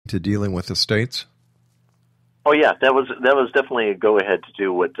to dealing with the states? Oh yeah, that was definitely a go ahead to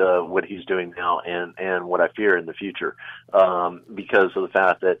do what he's doing now, and what I fear in the future, because of the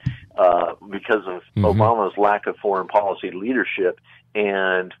fact that because of Obama's lack of foreign policy leadership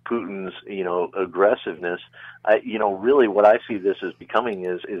and Putin's aggressiveness. Really what I see this as becoming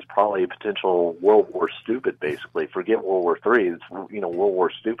is probably a potential World War stupid, basically. Forget World War III. It's, World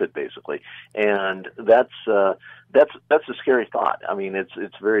War stupid, basically. And that's a scary thought. I mean, it's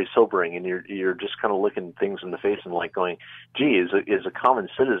very sobering, and you're just kind of looking things in the face and like going, gee, as a common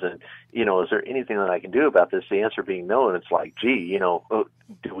citizen, is there anything that I can do about this? The answer being no, and it's like, gee,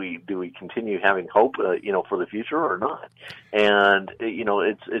 do we continue having hope, for the future or not? And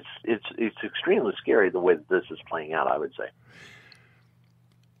it's extremely scary the way that this is playing out, I would say.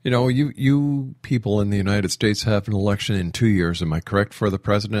 You people in the United States have an election in 2 years. Am I correct for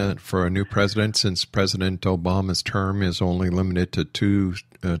a new president, since President Obama's term is only limited to two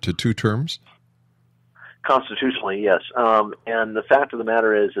terms? Constitutionally, yes. And the fact of the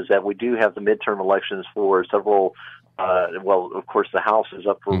matter is that we do have the midterm elections for several. Of course, the House is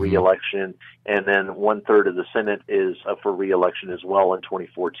up for re-election, and then 1/3 of the Senate is up for re-election as well in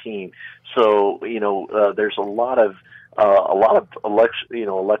 2014. So, there's a lot of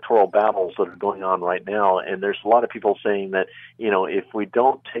electoral battles that are going on right now, and there's a lot of people saying that if we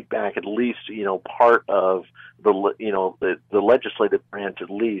don't take back at least part of the legislative branch, at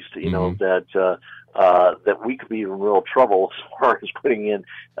least that we could be in real trouble as far as putting in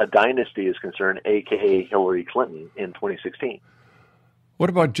a dynasty is concerned, aka Hillary Clinton in 2016. What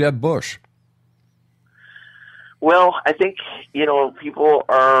about Jeb Bush? Well, I think, people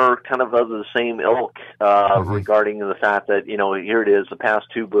are kind of the same ilk regarding the fact that, here it is, the past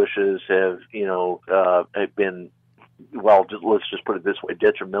two Bushes have been, let's just put it this way,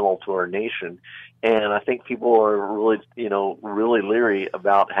 detrimental to our nation. And I think people are really, really leery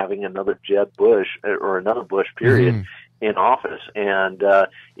about having another Jeb Bush or another Bush period in office. And,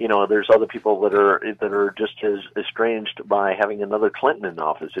 there's other people that are just as estranged by having another Clinton in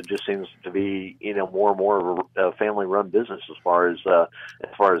office. It just seems to be, more and more of a family-run business as far as the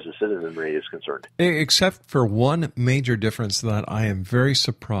citizenry is concerned. Except for one major difference that I am very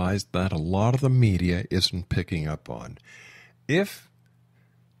surprised that a lot of the media isn't picking up on. If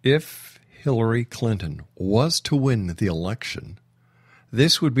Hillary Clinton was to win the election,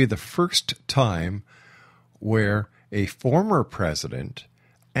 this would be the first time where a former president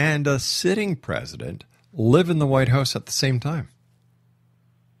and a sitting president live in the White House at the same time.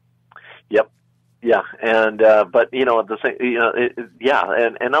 Yep. Yeah. And, but, at the same,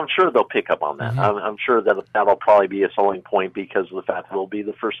 and I'm sure they'll pick up on that. I'm sure that'll probably be a selling point because of the fact that it'll be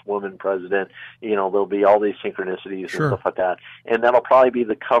the first woman president. There'll be all these synchronicities and stuff like that. And that'll probably be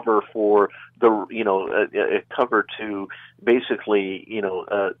the cover for a cover to basically,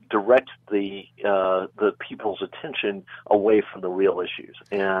 direct the people's attention away from the real issues.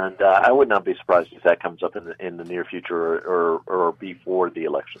 And I would not be surprised if that comes up in the near future or before the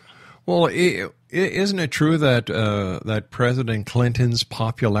elections. Well, isn't it true that that President Clinton's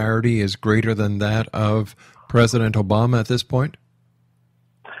popularity is greater than that of President Obama at this point?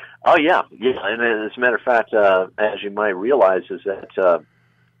 Oh, yeah. And as a matter of fact, as you might realize, is that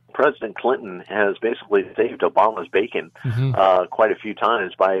President Clinton has basically saved Obama's bacon quite a few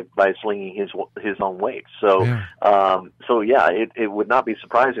times by slinging his own weight. So, it would not be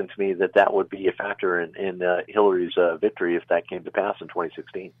surprising to me that would be a factor in Hillary's victory if that came to pass in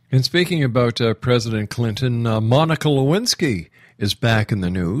 2016. And speaking about President Clinton, Monica Lewinsky is back in the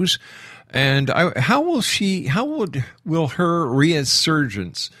news, and how will her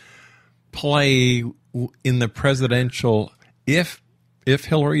resurgence play in the presidential if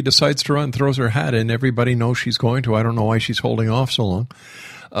Hillary decides to run, throws her hat in? Everybody knows she's going to. I don't know why she's holding off so long.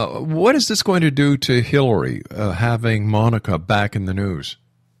 What is this going to do to Hillary, having Monica back in the news?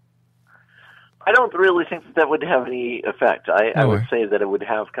 I don't really think that would have any effect. I would say that it would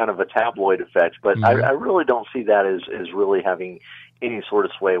have kind of a tabloid effect, but I really don't see that as really having any sort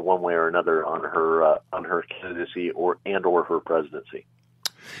of sway one way or another on her candidacy or her presidency.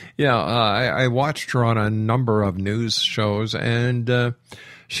 Yeah, I watched her on a number of news shows, and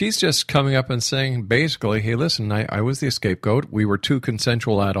she's just coming up and saying, basically, hey, listen, I was the scapegoat. We were two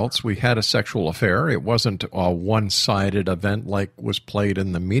consensual adults. We had a sexual affair. It wasn't a one-sided event like was played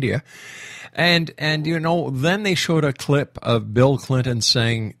in the media. And then they showed a clip of Bill Clinton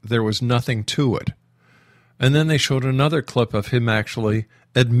saying there was nothing to it. And then they showed another clip of him actually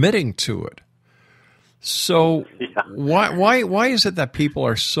admitting to it. So why is it that people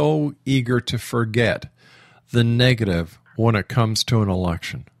are so eager to forget the negative when it comes to an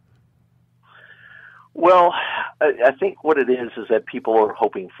election? Well, I think what it is that people are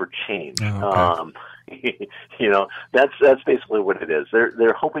hoping for change. Oh, okay. That's basically what it is.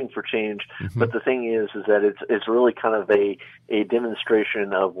 They're hoping for change, but the thing is that it's really kind of a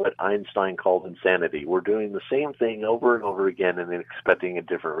demonstration of what Einstein called insanity. We're doing the same thing over and over again and then expecting a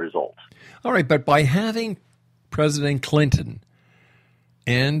different result. All right, but by having President Clinton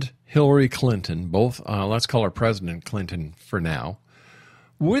and Hillary Clinton, both, let's call her President Clinton for now,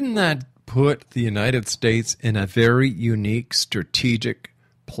 wouldn't that put the United States in a very unique strategic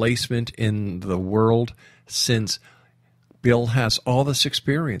placement in the world, since Bill has all this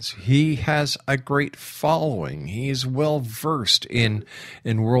experience? He has a great following. He's well versed in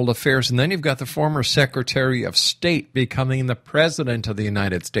world affairs. And then you've got the former Secretary of State becoming the President of the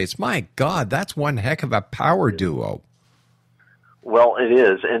United States. My God, that's one heck of a power duo. Well, it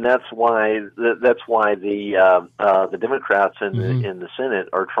is, and that's why the Democrats in the Senate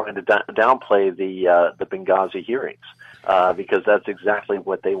are trying to downplay the Benghazi hearings, because that's exactly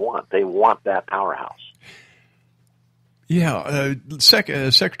what they want. They want that powerhouse. Yeah,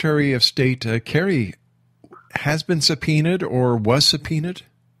 Secretary of State Kerry has been subpoenaed or was subpoenaed.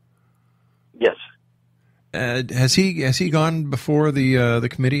 Yes. Has he gone before the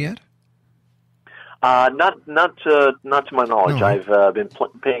committee yet? Not to my knowledge. No. I've been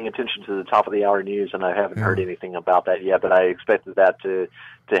paying attention to the top of the hour news, and I haven't heard anything about that yet. But I expected that to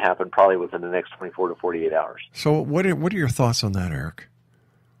happen probably within the next 24 to 48 hours. So, what are your thoughts on that, Eric?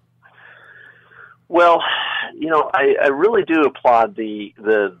 Well, I really do applaud the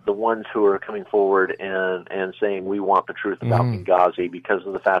ones who are coming forward and saying we want the truth about Benghazi, because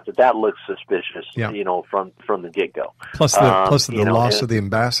of the fact that looks suspicious. From the get go. Plus the loss of the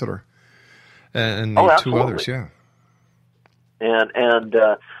ambassador. And the two others, yeah. And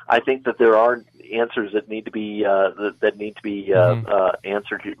I think that there are answers that need to be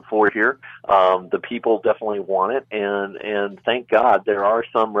answered for here. The people definitely want it, and thank God there are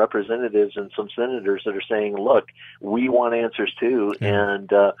some representatives and some senators that are saying, "Look, we want answers too." Yeah. And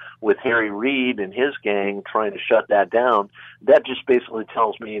with Harry Reid and his gang trying to shut that down, that just basically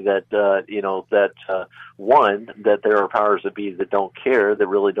tells me that one, that there are powers that be that don't care, that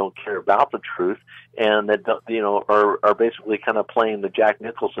really don't care about the truth, and that are basically kind of playing the Jack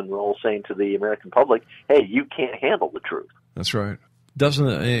Nicholson role, saying to the American public, "Hey, you can't handle the truth." That's right. Doesn't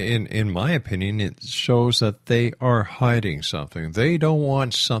in my opinion, it shows that they are hiding something. They don't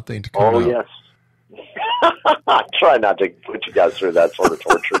want something to come out. Oh, yes. Try not to put you guys through that sort of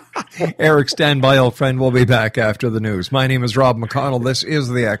torture. Eric, stand by, old friend. We'll be back after the news. My name is Rob McConnell. This is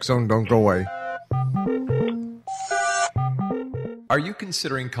the X Zone. Don't go away. Are you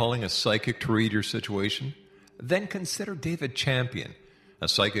considering calling a psychic to read your situation? Then consider David Champion, a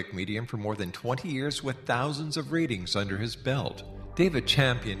psychic medium for more than 20 years with thousands of readings under his belt. David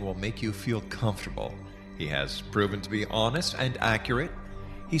Champion will make you feel comfortable. He has proven to be honest and accurate.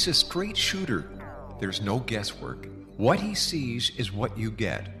 He's a straight shooter. There's no guesswork. What he sees is what you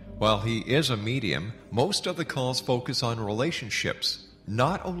get. While he is a medium, most of the calls focus on relationships,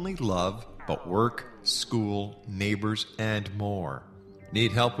 not only love, but work, school, neighbors, and more.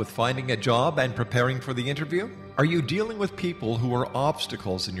 Need help with finding a job and preparing for the interview? Are you dealing with people who are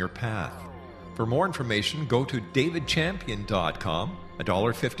obstacles in your path? For more information, go to davidchampion.com,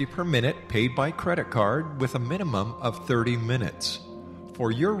 $1.50 per minute paid by credit card with a minimum of 30 minutes.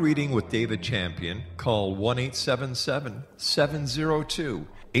 For your reading with David Champion, call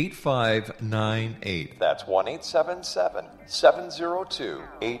 1-877-702-8598. That's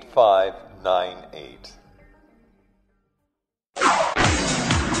 1-877-702-8598.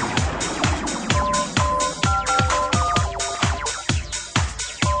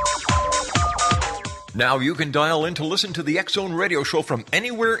 Now you can dial in to listen to the X Zone Radio Show from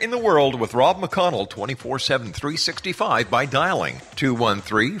anywhere in the world with Rob McConnell 24/7, 365 by dialing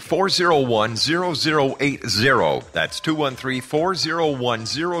 213-401-0080. That's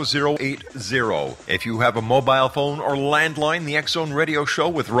 213-401-0080. If you have a mobile phone or landline, the X Zone Radio Show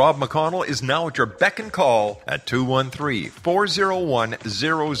with Rob McConnell is now at your beck and call at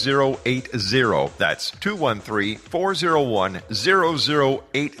 213-401-0080. That's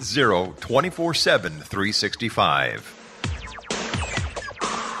 213-401-0080, 24/7. 365.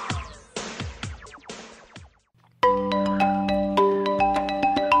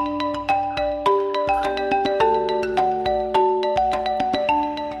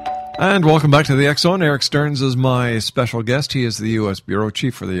 And welcome back to the X Zone. Erik Stearns is my special guest. He is the U.S. Bureau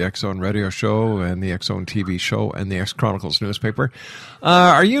Chief for the X Zone Radio Show and the X Zone TV show and the X Chronicles newspaper.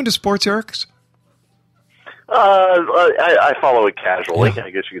 Are you into sports, Erik? I follow it casually, I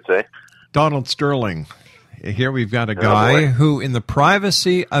guess you could say. Donald Sterling. Here we've got a guy who, in the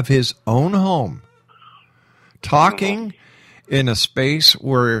privacy of his own home, talking in a space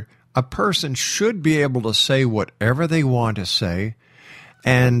where a person should be able to say whatever they want to say,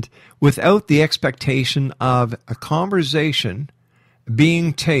 and without the expectation of a conversation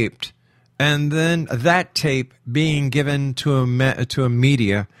being taped and then that tape being given to a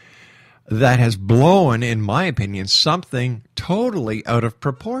media that has blown, in my opinion, something totally out of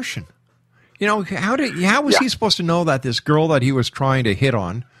proportion. You know, how was he supposed to know that this girl that he was trying to hit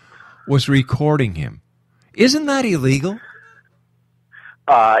on was recording him? Isn't that illegal?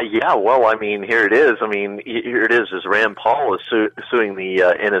 Yeah, well, I mean, here it is. I mean, here it is. As Rand Paul is suing the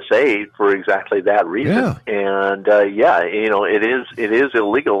NSA for exactly that reason. Yeah. And you know, it is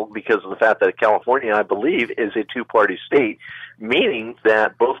illegal because of the fact that California, I believe, is a two-party state, meaning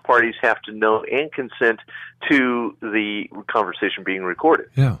that both parties have to know and consent to the conversation being recorded.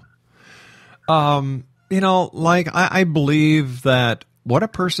 Yeah. You know, like I believe that what a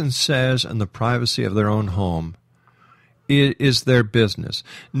person says in the privacy of their own home is their business.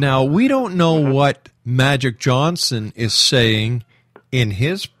 Now, we don't know what Magic Johnson is saying in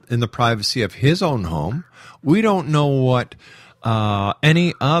the privacy of his own home. We don't know what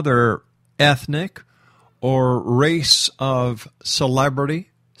any other ethnic or race of celebrity,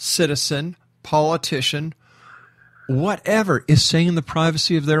 citizen, politician, whatever is saying in the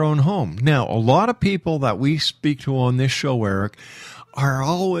privacy of their own home. Now, a lot of people that we speak to on this show, Erik, are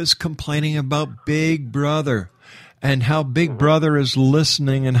always complaining about Big Brother and how Big Brother is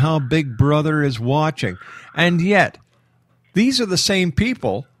listening and how Big Brother is watching. And yet, these are the same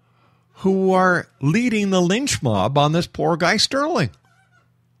people who are leading the lynch mob on this poor guy Sterling.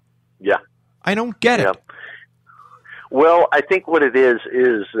 Yeah. I don't get it. Well, I think what it is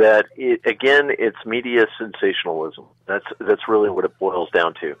that it's media sensationalism. That's really what it boils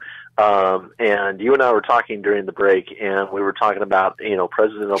down to. And you and I were talking during the break, and we were talking about, you know,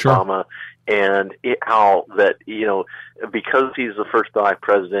 President Obama and how that, you know, because he's the first Black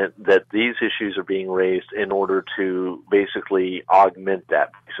president, that these issues are being raised in order to basically augment that,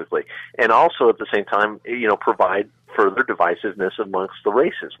 basically, and also at the same time, you know, provide further divisiveness amongst the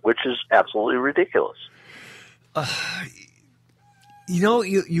races, which is absolutely ridiculous. You know,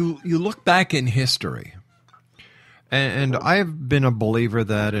 you look back in history, and I've been a believer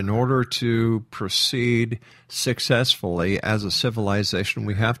that in order to proceed successfully as a civilization,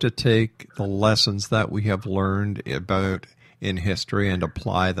 we have to take the lessons that we have learned about in history and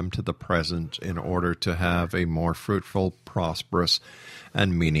apply them to the present in order to have a more fruitful, prosperous,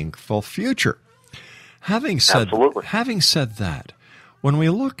 and meaningful future. Having said that, when we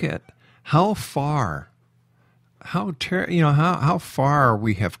look at how far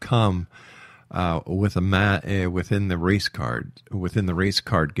we have come within the race card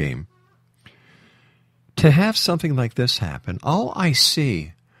game, to have something like this happen, all I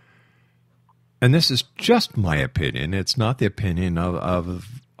see, and this is just my opinion, it's not the opinion of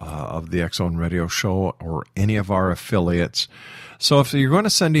the X Zone Radio Show or any of our affiliates. So if you're going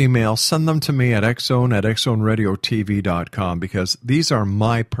to send emails, send them to me at xzone@xzoneradiotv.com, because these are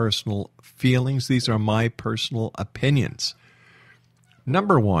my personal feelings. These are my personal opinions.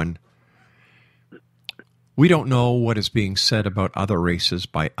 Number one, we don't know what is being said about other races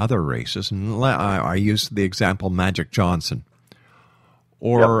by other races. And I used the example Magic Johnson.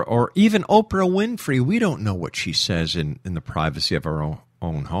 Or even Oprah Winfrey. We don't know what she says in the privacy of our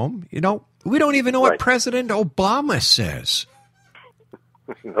own home. You know, we don't even know what President Obama says.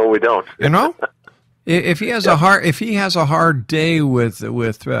 No, we don't. You know, if he has a hard day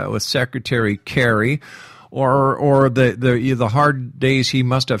with Secretary Kerry, or the hard days he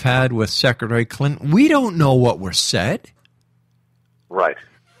must have had with Secretary Clinton, we don't know what was said. Right.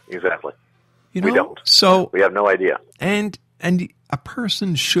 Exactly. You know? We don't. So we have no idea. And a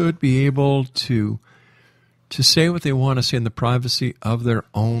person should be able to say what they want to say in the privacy of their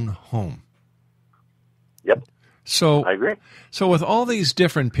own home. Yep. So I agree. So with all these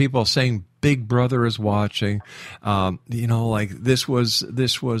different people saying Big Brother is watching, you know, like this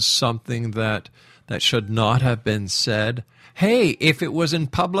was something that should not have been said. Hey, if it was in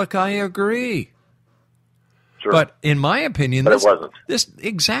public, I agree. Sure. But in my opinion, it wasn't. This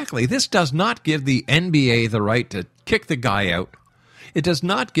does not give the NBA the right to kick the guy out. It does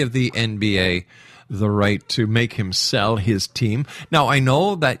not give the NBA the right to make him sell his team. Now, I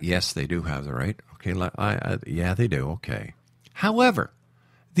know that, yes, they do have the right. Okay, yeah, they do. Okay. However,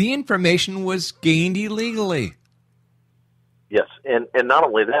 the information was gained illegally. Yes, and not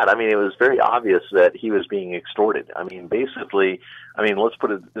only that, I mean, it was very obvious that he was being extorted. I mean, basically, I mean, let's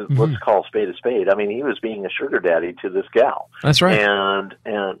call a spade. I mean, he was being a sugar daddy to this gal. That's right. And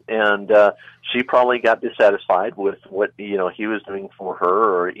she probably got dissatisfied with what, he was doing for her,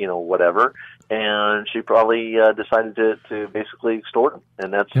 or, whatever, and she probably decided to basically extort him,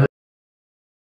 and that's